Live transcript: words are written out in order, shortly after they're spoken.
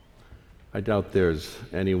I doubt there's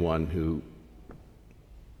anyone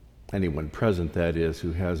present, that is,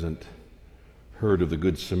 who hasn't heard of the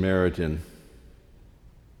Good Samaritan.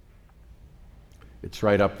 It's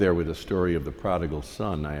right up there with the story of the prodigal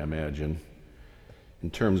son, I imagine,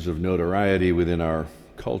 in terms of notoriety within our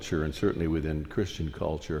culture and certainly within Christian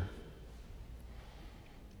culture.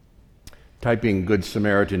 Typing Good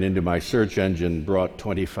Samaritan into my search engine brought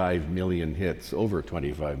 25 million hits, over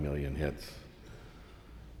 25 million hits.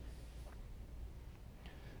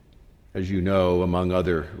 As you know, among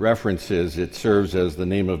other references, it serves as the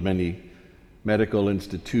name of many medical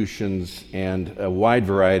institutions and a wide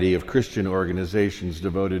variety of Christian organizations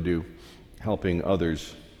devoted to helping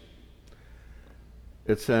others.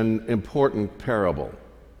 It's an important parable,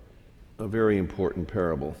 a very important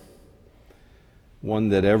parable, one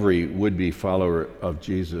that every would-be follower of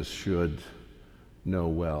Jesus should know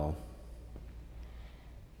well,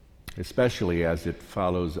 especially as it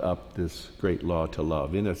follows up this great law to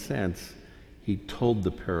love. In a sense, he told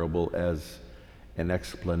the parable as an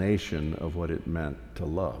explanation of what it meant to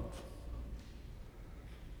love.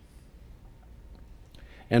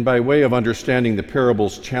 And by way of understanding the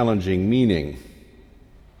parable's challenging meaning,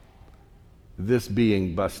 this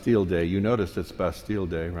being Bastille Day, you notice it's Bastille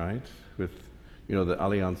Day, right? With, the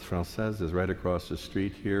Alliance Française is right across the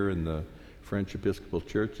street here, and the French Episcopal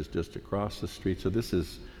Church is just across the street. So this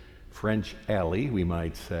is French Alley, we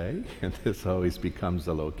might say, and this always becomes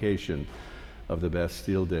the location of the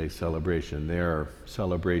Bastille Day celebration, their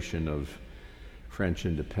celebration of French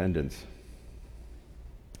independence.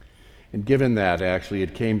 And given that, actually,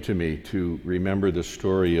 it came to me to remember the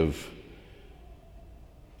story of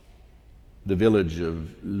the village of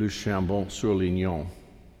Le Chambon-sur-Lignon.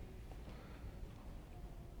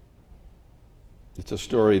 It's a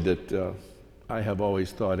story that I have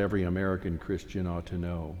always thought every American Christian ought to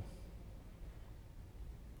know.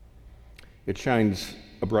 It shines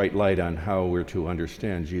a bright light on how we're to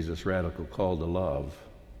understand Jesus' radical call to love.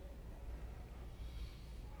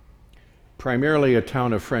 Primarily a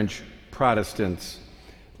town of French Protestants,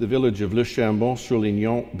 the village of Le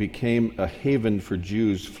Chambon-sur-Lignon became a haven for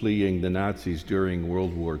Jews fleeing the Nazis during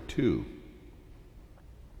World War II.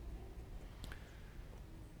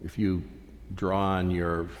 If you draw on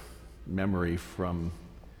your memory from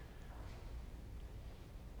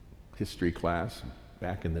history class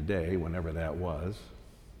back in the day, whenever that was,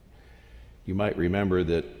 you might remember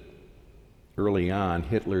that early on,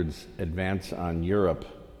 Hitler's advance on Europe,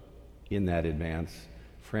 in that advance,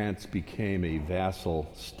 France became a vassal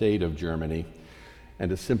state of Germany,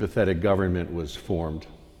 and a sympathetic government was formed.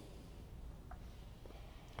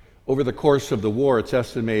 Over the course of the war, it's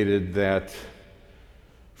estimated that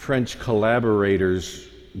French collaborators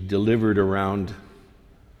delivered around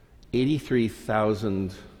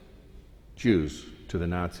 83,000 Jews to the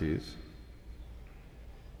Nazis,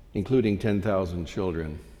 including 10,000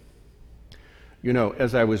 children.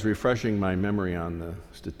 As I was refreshing my memory on the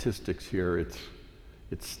statistics here, it's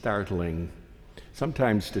startling.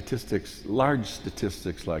 Sometimes large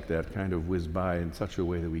statistics like that kind of whiz by in such a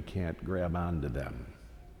way that we can't grab onto them.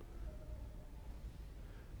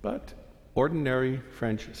 But ordinary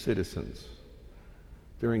French citizens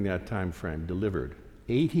during that time frame delivered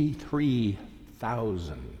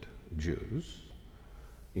 83,000 Jews,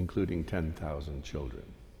 including 10,000 children.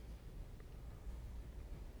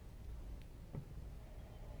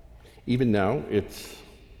 Even now, it's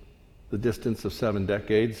the distance of 7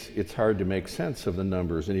 decades, it's hard to make sense of the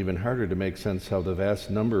numbers, and even harder to make sense of the vast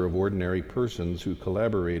number of ordinary persons who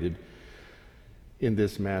collaborated in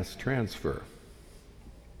this mass transfer.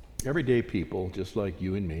 Everyday people, just like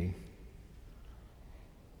you and me.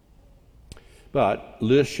 But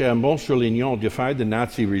Le Chambon-sur-Lignon defied the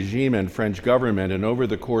Nazi regime and French government, and over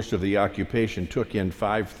the course of the occupation took in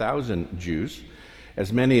 5,000 Jews,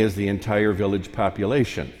 as many as the entire village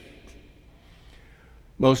population.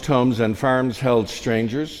 Most homes and farms held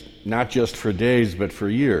strangers, not just for days, but for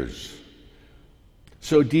years.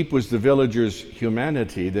 So deep was the villagers'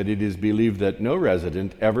 humanity that it is believed that no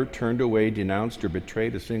resident ever turned away, denounced, or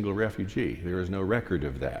betrayed a single refugee. There is no record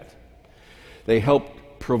of that. They helped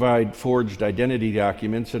provide forged identity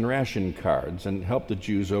documents and ration cards, and helped the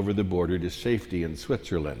Jews over the border to safety in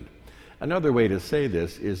Switzerland. Another way to say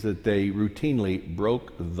this is that they routinely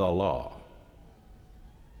broke the law.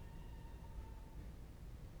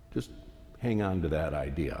 Just hang on to that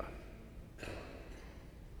idea.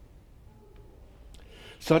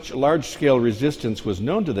 Such large-scale resistance was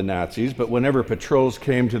known to the Nazis, but whenever patrols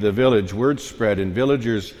came to the village, word spread and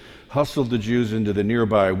villagers hustled the Jews into the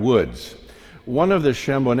nearby woods. One of the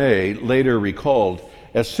Chambonnais later recalled,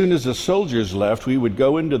 "As soon as the soldiers left, we would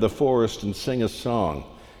go into the forest and sing a song.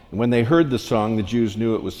 When they heard the song, the Jews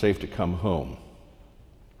knew it was safe to come home.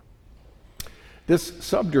 This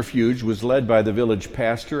subterfuge was led by the village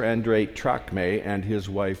pastor, Andrei Trachme, and his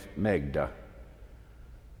wife, Magda.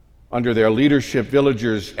 Under their leadership,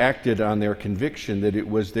 villagers acted on their conviction that it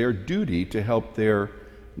was their duty to help their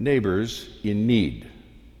neighbors in need.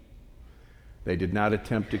 They did not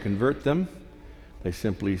attempt to convert them, they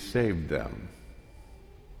simply saved them.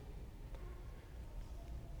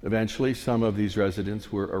 Eventually, some of these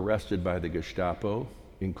residents were arrested by the Gestapo,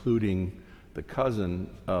 including the cousin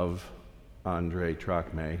of Andrei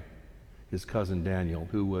Trachme, his cousin Daniel,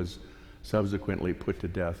 who was subsequently put to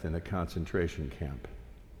death in a concentration camp.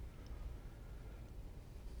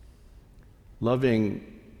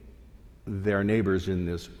 Loving their neighbors in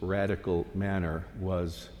this radical manner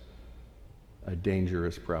was a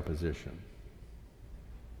dangerous proposition.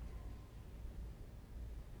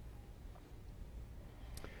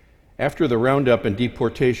 After the roundup and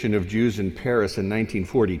deportation of Jews in Paris in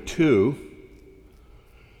 1942,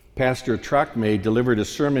 Pastor Trachme delivered a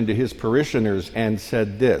sermon to his parishioners and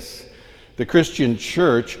said this: "The Christian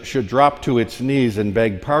church should drop to its knees and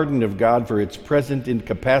beg pardon of God for its present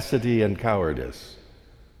incapacity and cowardice."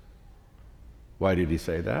 Why did he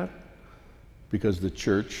say that? Because the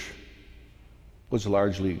church was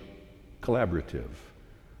largely collaborative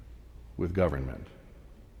with government.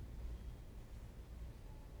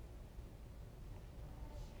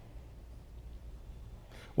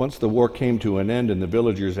 Once the war came to an end and the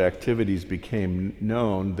villagers' activities became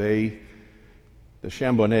known, the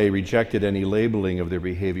Chambonnais rejected any labeling of their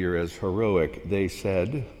behavior as heroic. They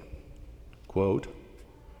said, quote,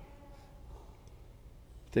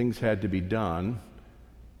 "Things had to be done,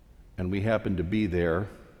 and we happened to be there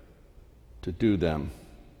to do them.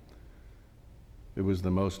 It was the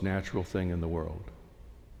most natural thing in the world."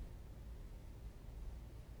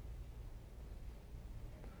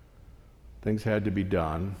 Things had to be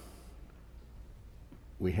done.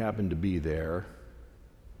 We happened to be there.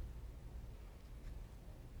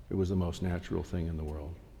 It was the most natural thing in the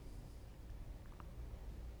world.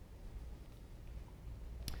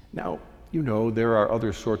 Now, there are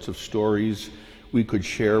other sorts of stories we could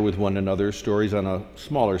share with one another, stories on a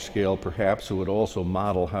smaller scale perhaps, that would also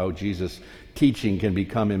model how Jesus' teaching can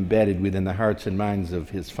become embedded within the hearts and minds of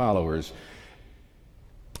his followers.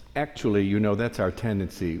 Actually, that's our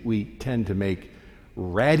tendency. We tend to make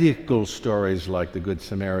radical stories like the Good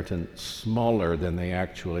Samaritan smaller than they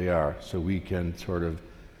actually are, so we can sort of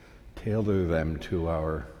tailor them to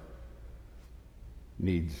our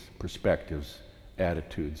needs, perspectives,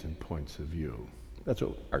 attitudes, and points of view. That's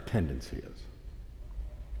what our tendency is.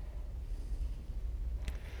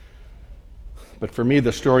 But for me,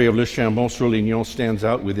 the story of Le Chambon-sur-Lignon stands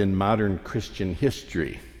out within modern Christian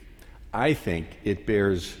history. I think it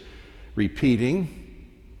bears repeating,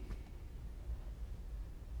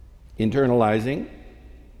 internalizing,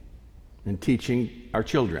 and teaching our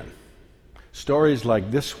children. Stories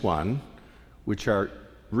like this one, which are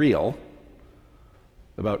real,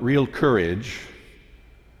 about real courage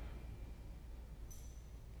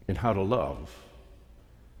and how to love,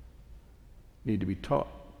 need to be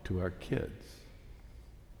taught to our kids.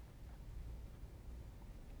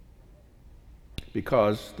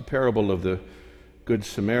 Because the parable of the Good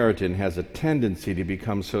Samaritan has a tendency to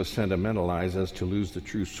become so sentimentalized as to lose the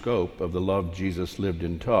true scope of the love Jesus lived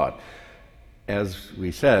and taught. As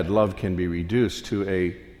we said, love can be reduced to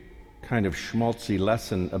a kind of schmaltzy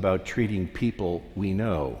lesson about treating people we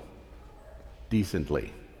know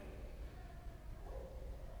decently.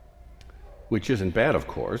 Which isn't bad, of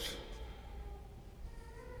course.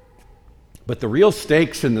 But the real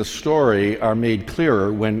stakes in the story are made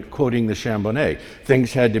clearer when quoting the Chambonnais.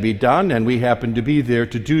 Things had to be done, and we happened to be there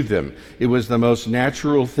to do them. It was the most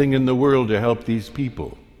natural thing in the world to help these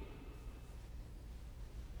people.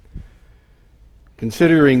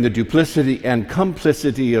 Considering the duplicity and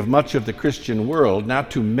complicity of much of the Christian world, not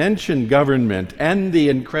to mention government and the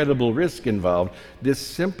incredible risk involved, this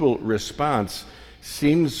simple response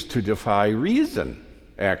seems to defy reason,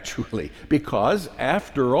 actually, because,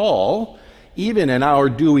 after all, even in our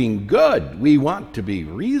doing good, we want to be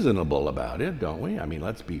reasonable about it, don't we? I mean,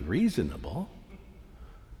 let's be reasonable.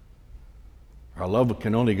 Our love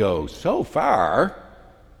can only go so far.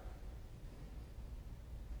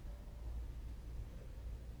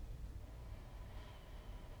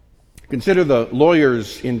 Consider the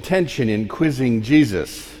lawyer's intention in quizzing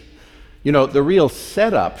Jesus. The real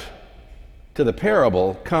setup to the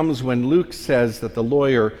parable comes when Luke says that the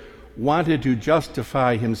lawyer wanted to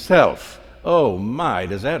justify himself. Oh my,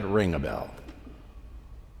 does that ring a bell?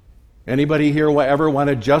 Anybody here ever want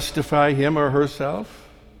to justify him or herself?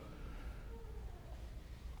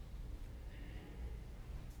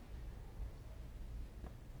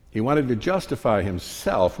 He wanted to justify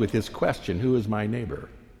himself with his question, who is my neighbor?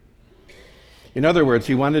 In other words,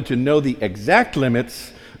 he wanted to know the exact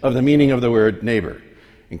limits of the meaning of the word neighbor.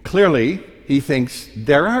 And clearly, he thinks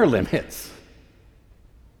there are limits.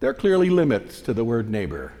 There are clearly limits to the word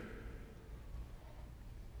neighbor.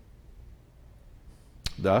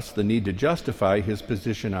 Thus, the need to justify his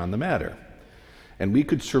position on the matter. And we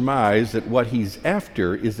could surmise that what he's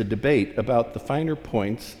after is a debate about the finer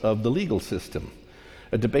points of the legal system,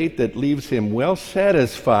 a debate that leaves him well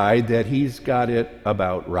satisfied that he's got it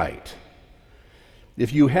about right.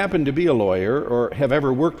 If you happen to be a lawyer or have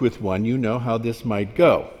ever worked with one, you know how this might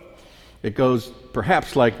go. It goes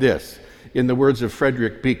perhaps like this, in the words of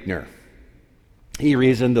Frederick Buechner. He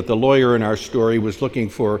reasoned that the lawyer in our story was looking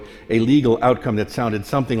for a legal outcome that sounded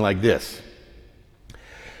something like this.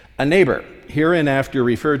 A neighbor, hereinafter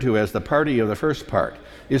referred to as the party of the first part,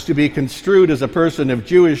 is to be construed as a person of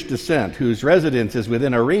Jewish descent whose residence is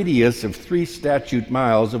within a radius of 3 statute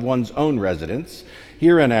miles of one's own residence,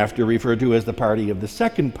 hereinafter referred to as the party of the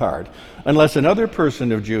second part, unless another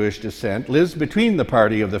person of Jewish descent lives between the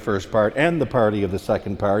party of the first part and the party of the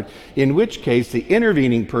second part, in which case the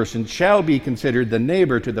intervening person shall be considered the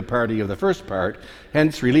neighbor to the party of the first part,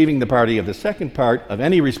 hence relieving the party of the second part of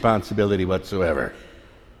any responsibility whatsoever.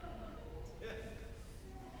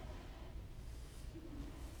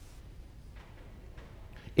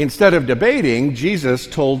 Instead of debating, Jesus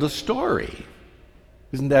told a story.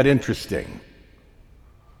 Isn't that interesting?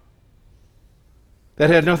 That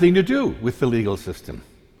had nothing to do with the legal system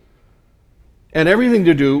and everything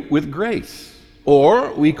to do with grace.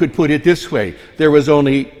 Or we could put it this way, there was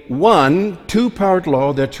only one 2-part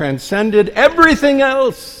law that transcended everything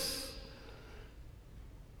else.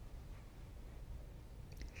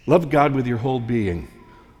 Love God with your whole being.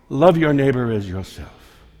 Love your neighbor as yourself.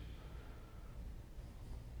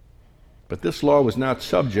 But this law was not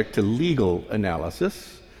subject to legal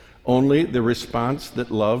analysis, only the response that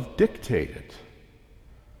love dictated.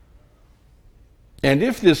 And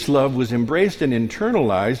if this love was embraced and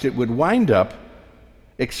internalized, it would wind up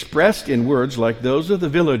expressed in words like those of the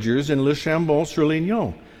villagers in Le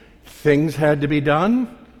Chambon-sur-Lignon. Things had to be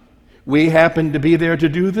done. We happened to be there to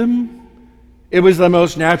do them. It was the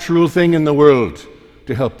most natural thing in the world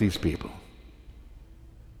to help these people.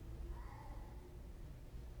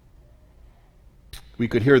 We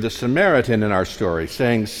could hear the Samaritan in our story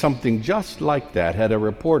saying something just like that had a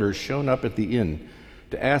reporter shown up at the inn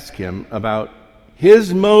to ask him about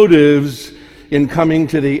his motives in coming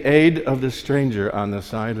to the aid of the stranger on the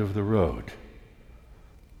side of the road.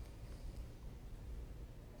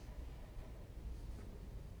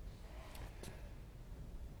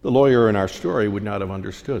 The lawyer in our story would not have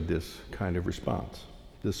understood this kind of response,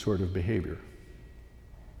 this sort of behavior.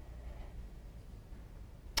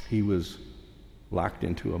 He was locked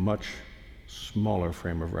into a much smaller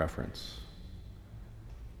frame of reference,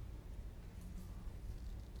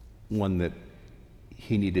 one that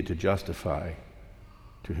he needed to justify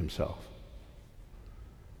to himself.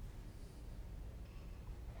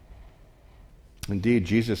 Indeed,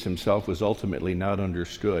 Jesus himself was ultimately not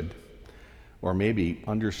understood, or maybe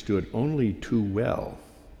understood only too well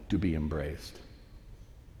to be embraced.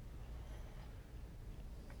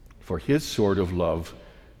 For his sort of love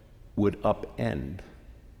would upend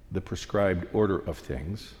the prescribed order of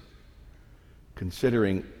things,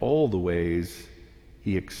 considering all the ways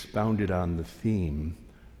he expounded on the theme,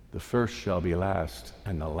 the first shall be last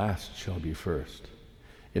and the last shall be first.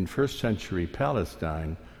 In first century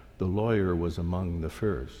Palestine, the lawyer was among the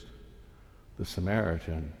first. The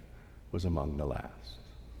Samaritan was among the last.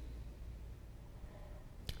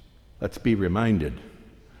 Let's be reminded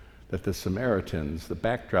that the Samaritans, the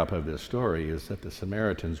backdrop of this story is that the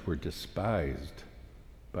Samaritans were despised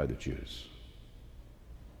by the Jews.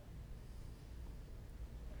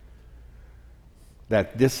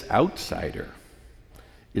 That this outsider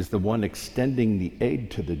is the one extending the aid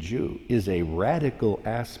to the Jew is a radical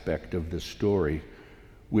aspect of the story,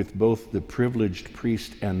 with both the privileged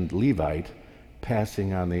priest and Levite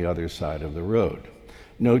passing on the other side of the road.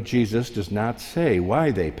 Note, Jesus does not say why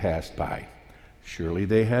they passed by. Surely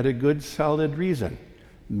they had a good, solid reason.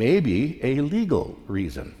 Maybe a legal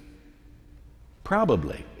reason.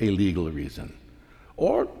 Probably a legal reason.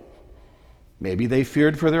 Or maybe they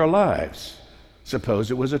feared for their lives. Suppose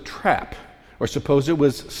it was a trap, or suppose it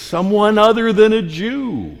was someone other than a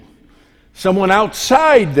Jew, someone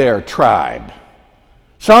outside their tribe,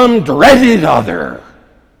 some dreaded other.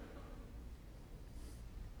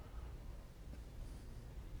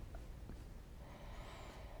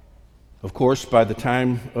 Of course, by the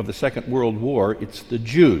time of the Second World War, it's the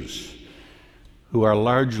Jews who are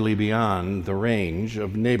largely beyond the range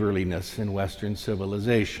of neighborliness in Western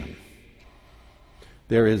civilization.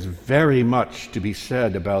 There is very much to be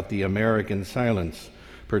said about the American silence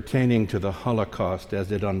pertaining to the Holocaust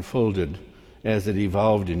as it unfolded, as it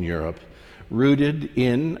evolved in Europe, rooted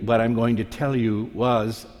in what I'm going to tell you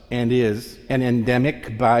was and is an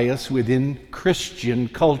endemic bias within Christian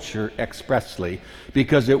culture expressly,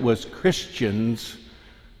 because it was Christians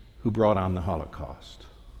who brought on the Holocaust.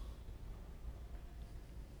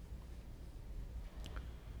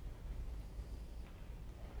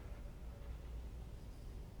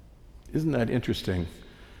 Isn't that interesting?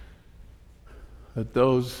 That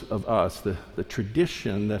those of us, the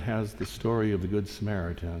tradition that has the story of the Good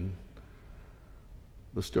Samaritan,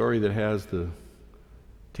 the story that has the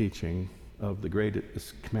teaching of the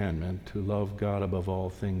greatest commandment, to love God above all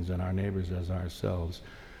things and our neighbors as ourselves,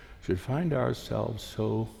 should find ourselves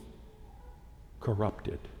so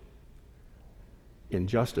corrupted in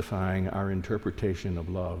justifying our interpretation of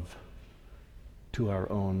love to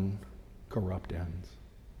our own corrupt ends.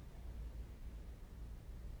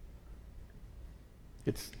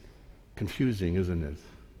 It's confusing, isn't it?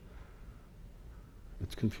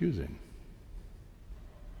 It's confusing.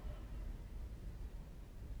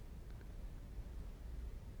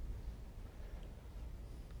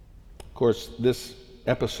 Of course, this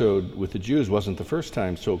episode with the Jews wasn't the first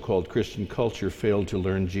time so-called Christian culture failed to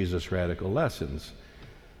learn Jesus' radical lessons.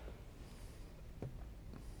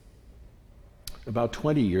 About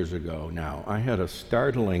 20 years ago now, I had a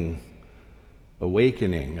startling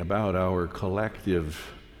awakening about our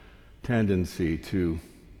collective tendency to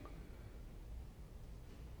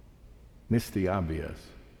miss the obvious.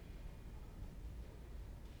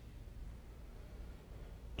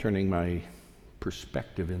 Turning my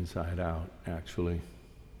perspective inside out, actually.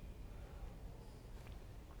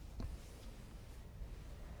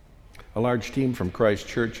 A large team from Christ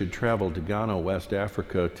Church had traveled to Ghana, West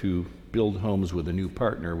Africa, to build homes with a new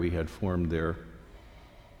partner we had formed there.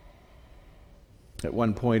 At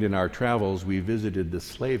one point in our travels, we visited the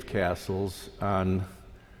slave castles on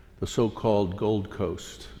the so-called Gold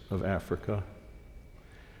Coast of Africa.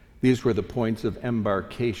 These were the points of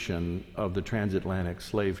embarkation of the transatlantic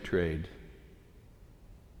slave trade,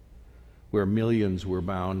 where millions were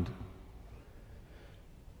bound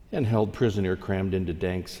and held prisoner, crammed into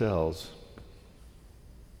dank cells.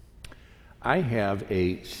 I have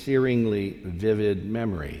a searingly vivid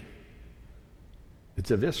memory.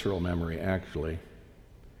 It's a visceral memory, actually,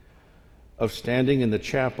 of standing in the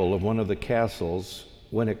chapel of one of the castles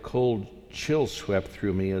when a cold chill swept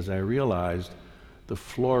through me as I realized the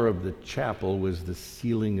floor of the chapel was the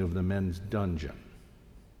ceiling of the men's dungeon.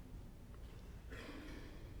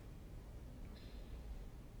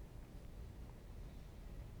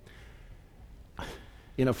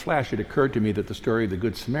 In a flash, it occurred to me that the story of the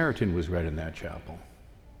Good Samaritan was read in that chapel.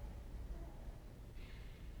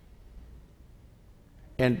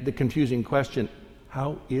 And the confusing question,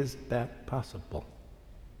 how is that possible?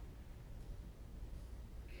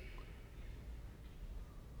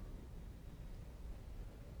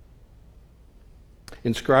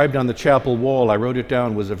 Inscribed on the chapel wall, I wrote it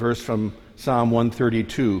down, was a verse from Psalm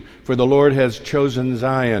 132. For the Lord has chosen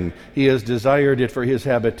Zion. He has desired it for his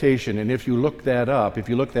habitation. And if you look that up, if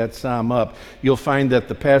you look that psalm up, you'll find that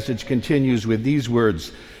the passage continues with these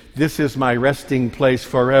words: This is my resting place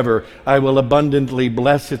forever. I will abundantly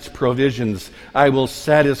bless its provisions. I will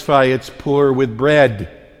satisfy its poor with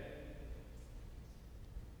bread.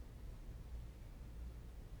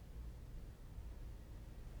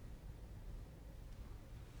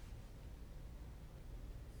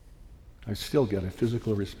 I still get a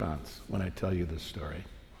physical response when I tell you this story.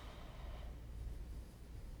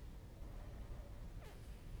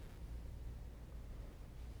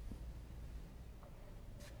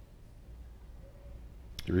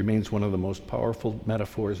 It remains one of the most powerful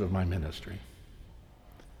metaphors of my ministry.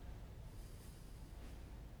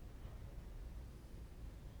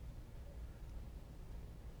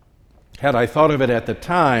 Had I thought of it at the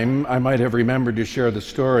time, I might have remembered to share the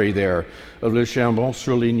story there of Le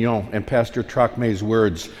Chambon-sur-Lignon and Pastor Trocmé's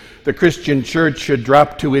words. The Christian church should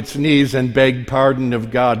drop to its knees and beg pardon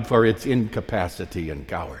of God for its incapacity and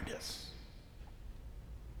cowardice.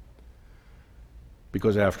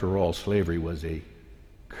 Because after all, slavery was a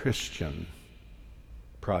Christian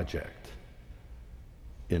project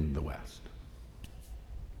in the West.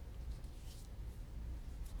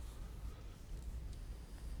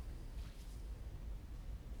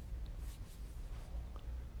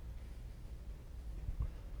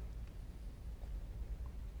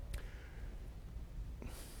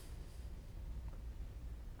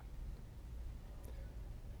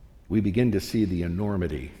 we begin to see the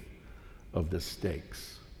enormity of the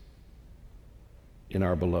stakes in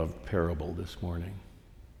our beloved parable this morning.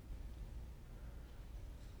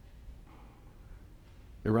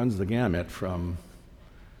 It runs the gamut from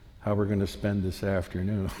how we're going to spend this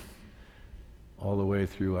afternoon all the way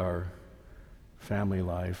through our family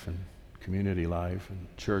life and community life and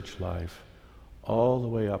church life, all the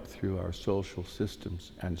way up through our social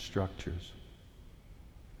systems and structures.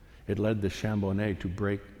 It led the Chambonnet to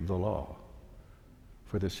break the law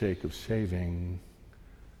for the sake of saving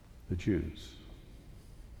the Jews.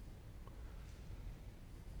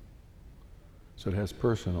 So it has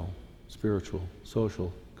personal, spiritual,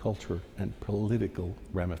 social, cultural, and political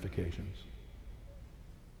ramifications.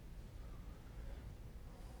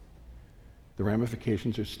 The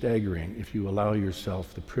ramifications are staggering if you allow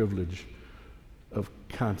yourself the privilege of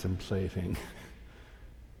contemplating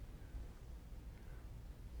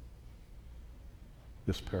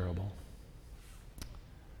this parable.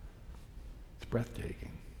 It's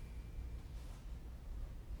breathtaking.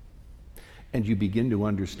 And you begin to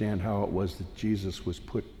understand how it was that Jesus was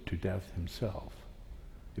put to death himself.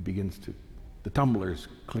 It begins to, the tumblers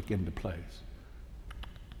click into place.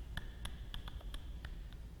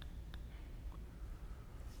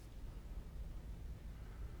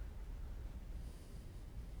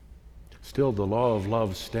 Still, the law of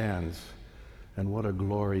love stands, and what a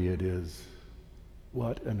glory it is.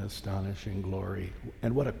 What an astonishing glory,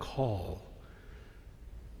 and what a call.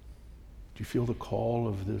 Do you feel the call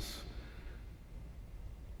of this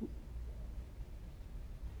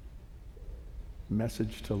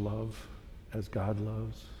message to love as God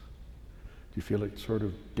loves? Do you feel it sort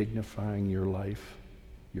of dignifying your life,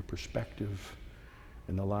 your perspective,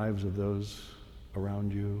 and the lives of those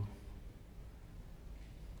around you?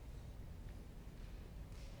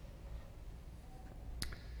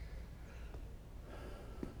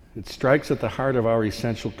 It strikes at the heart of our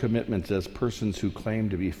essential commitments as persons who claim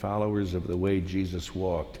to be followers of the way Jesus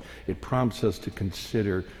walked. It prompts us to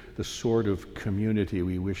consider the sort of community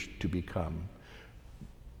we wish to become.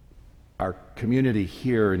 Our community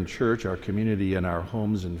here in church, our community in our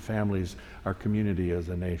homes and families, our community as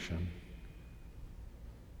a nation.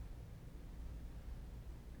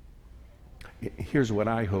 Here's what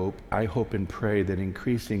I hope. I hope and pray that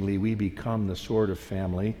increasingly we become the sort of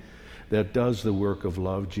family that does the work of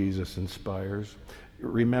love Jesus inspires.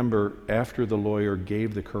 Remember, after the lawyer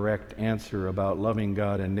gave the correct answer about loving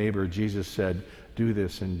God and neighbor, Jesus said, "Do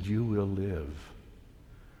this and you will live."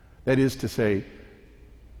 That is to say,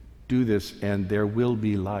 do this and there will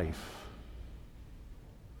be life.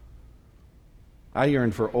 I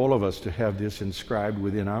yearn for all of us to have this inscribed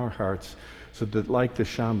within our hearts, so that, like the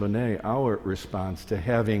Chambonnet, our response to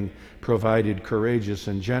having provided courageous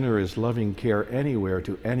and generous loving care anywhere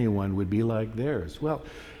to anyone would be like theirs. Well,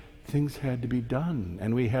 things had to be done,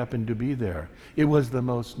 and we happened to be there. It was the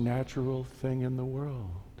most natural thing in the world.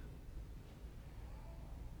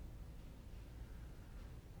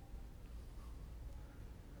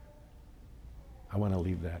 I want to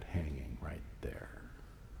leave that hanging right there.